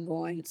and I'm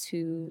going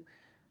to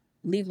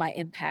leave my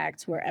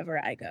impact wherever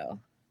I go.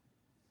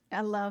 I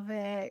love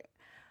it.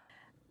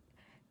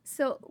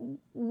 So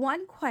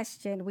one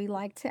question we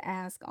like to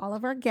ask all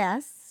of our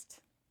guests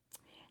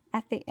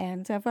at the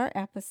end of our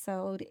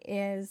episode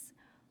is,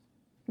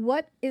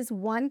 what is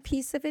one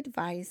piece of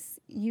advice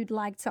you'd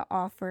like to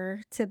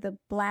offer to the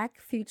Black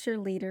future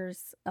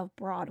leaders of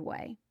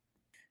Broadway?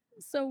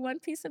 So one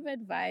piece of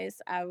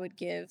advice I would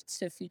give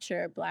to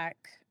future Black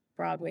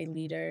Broadway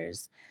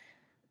leaders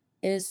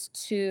is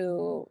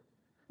to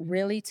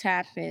really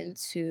tap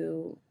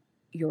into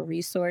your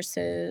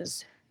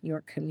resources,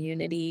 your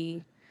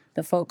community,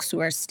 the folks who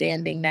are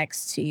standing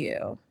next to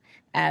you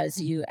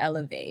as you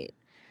elevate.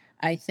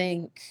 I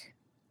think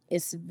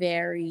it's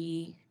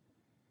very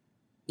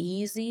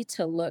easy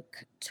to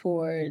look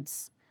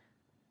towards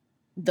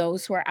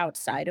those who are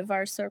outside of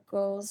our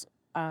circles,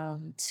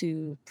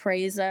 to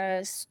praise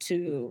us,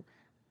 to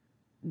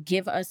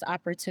give us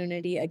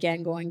opportunity.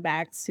 Again, going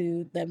back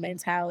to the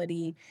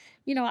mentality,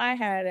 I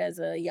had as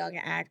a young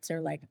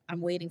actor, like,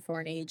 I'm waiting for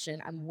an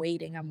agent. I'm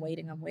waiting.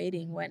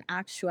 When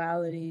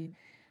actuality,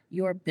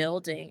 you're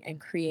building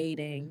and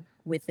creating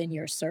within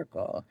your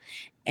circle.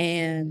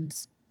 And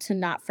to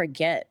not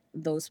forget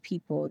those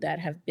people that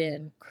have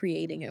been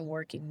creating and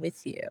working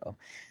with you.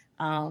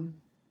 I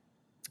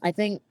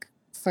think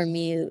for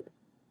me,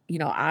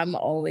 I'm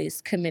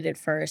always committed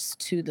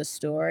first to the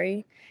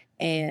story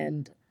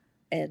and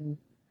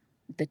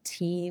the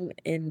team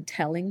in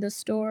telling the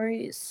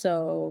story.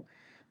 So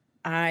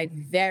I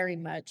very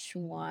much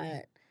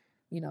want,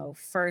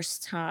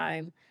 first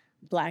time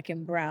Black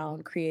and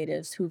brown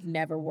creatives who've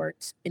never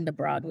worked in the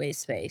Broadway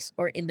space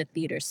or in the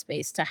theater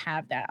space to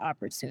have that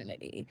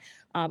opportunity.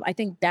 I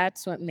think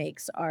that's what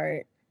makes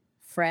art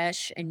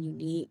fresh and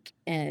unique,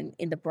 and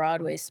in the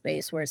Broadway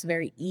space where it's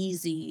very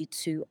easy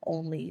to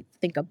only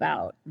think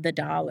about the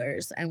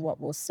dollars and what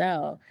will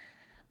sell.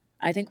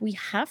 I think we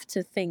have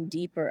to think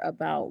deeper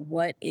about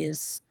what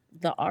is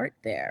the art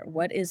there,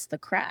 what is the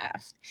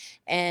craft.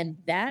 And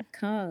that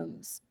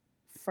comes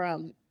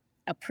from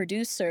a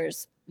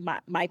producer's,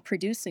 my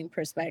producing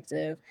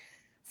perspective,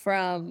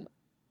 from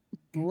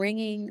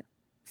bringing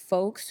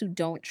folks who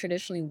don't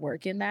traditionally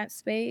work in that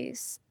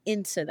space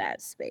into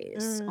that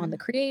space on the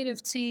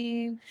creative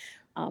team,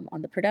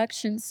 on the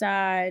production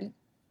side,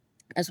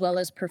 as well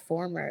as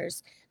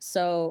performers.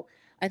 So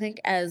I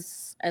think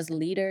as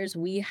leaders,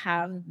 we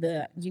have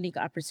the unique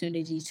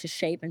opportunity to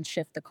shape and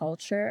shift the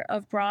culture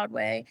of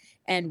Broadway,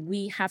 and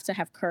we have to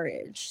have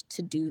courage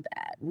to do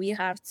that. We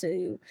have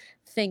to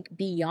think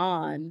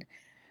beyond,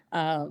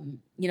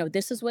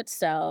 this is what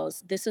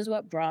sells, this is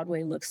what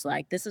Broadway looks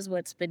like, this is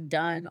what's been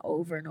done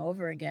over and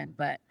over again,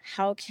 but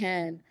how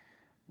can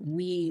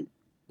we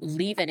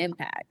leave an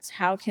impact?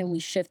 How can we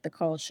shift the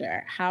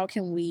culture? How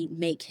can we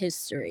make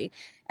history?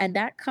 And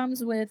that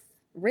comes with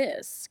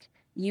risk.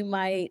 You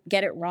might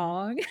get it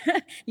wrong.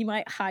 You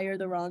might hire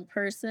the wrong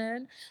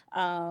person,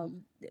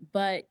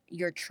 but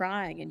you're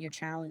trying and you're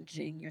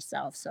challenging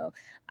yourself. So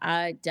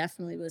I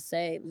definitely would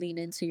say lean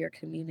into your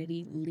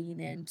community, lean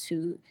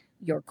into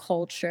your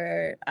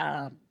culture,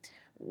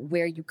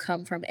 where you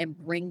come from, and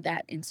bring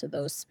that into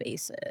those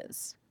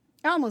spaces.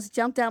 I almost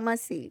jumped out my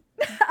seat.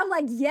 I'm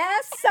like,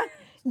 yes.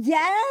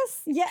 Where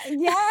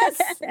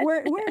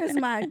is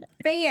my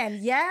fan?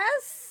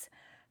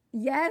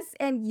 Yes,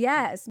 and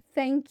yes.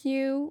 Thank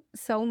you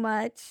so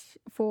much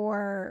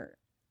for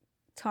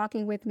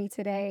talking with me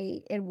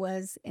today. It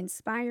was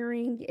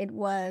inspiring. It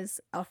was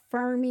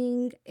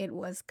affirming. It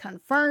was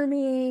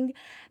confirming,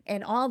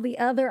 and all the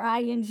other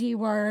ing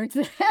words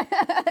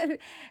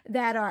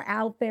that are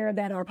out there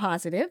that are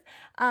positive.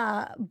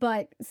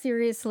 But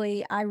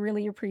seriously, I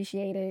really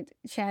appreciated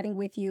chatting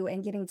with you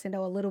and getting to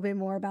know a little bit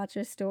more about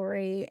your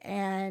story.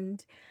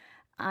 And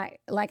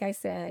like I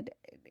said,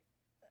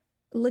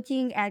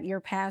 looking at your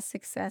past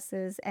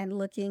successes and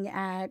looking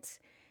at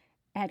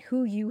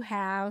who you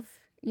have,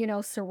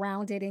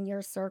 surrounded in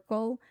your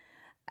circle,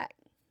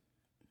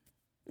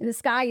 the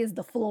sky is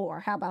the floor.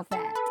 How about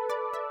that?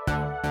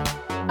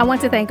 I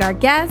want to thank our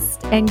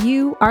guests and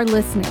you, our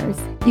listeners.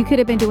 You could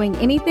have been doing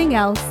anything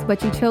else,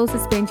 but you chose to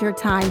spend your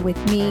time with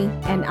me,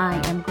 and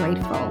I am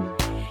grateful.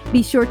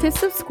 Be sure to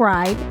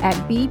subscribe at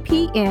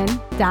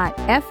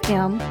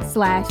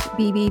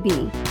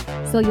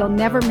bpn.fm/BBB so you'll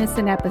never miss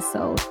an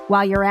episode.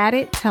 While you're at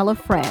it, tell a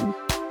friend.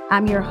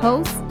 I'm your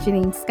host,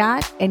 Janine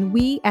Scott, and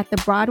we at the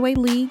Broadway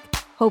League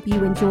hope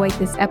you enjoyed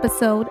this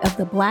episode of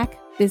The Black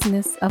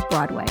Business of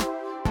Broadway.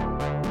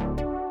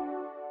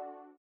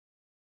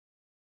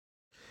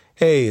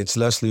 Hey, it's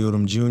Leslie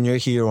Odom Jr.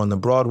 here on the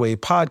Broadway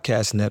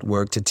Podcast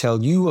Network to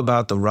tell you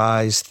about the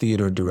Rise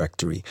Theater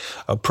Directory,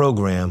 a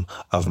program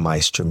of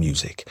Maestra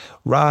Music.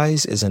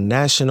 Rise is a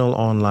national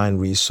online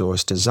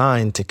resource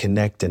designed to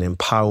connect and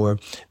empower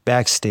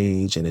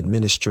backstage and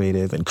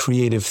administrative and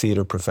creative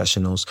theater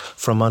professionals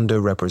from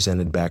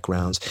underrepresented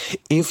backgrounds.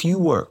 If you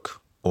work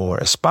or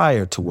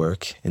aspire to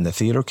work in the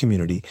theater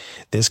community,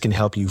 this can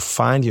help you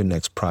find your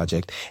next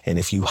project. And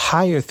if you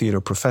hire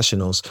theater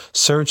professionals,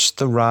 search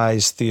the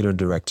Rise Theater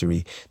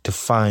Directory to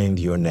find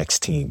your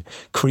next team.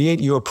 Create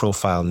your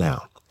profile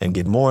now and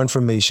get more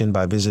information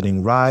by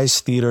visiting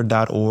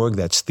risetheater.org.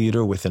 That's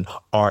theater with an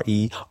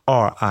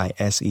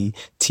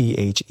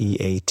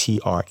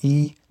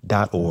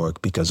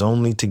RERISETHEATRE.org, because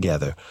only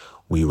together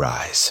we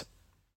rise.